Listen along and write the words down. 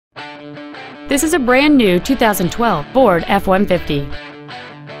This is a brand new 2012 Ford F-150.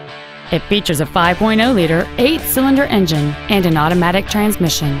 It features a 5.0-liter, 8-cylinder engine and an automatic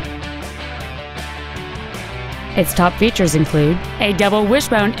transmission. Its top features include a double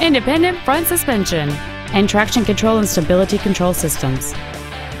wishbone independent front suspension and traction control and stability control systems.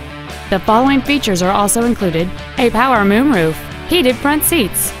 The following features are also included: a power moonroof, heated front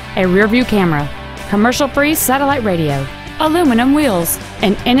seats, a rear-view camera, commercial-free satellite radio, aluminum wheels,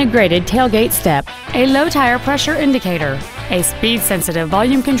 an integrated tailgate step, a low tire pressure indicator, a speed-sensitive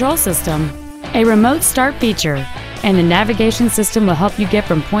volume control system, a remote start feature, and the navigation system will help you get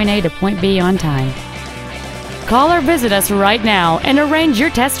from point A to point B on time. Call or visit us right now and arrange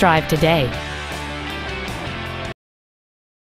your test drive today.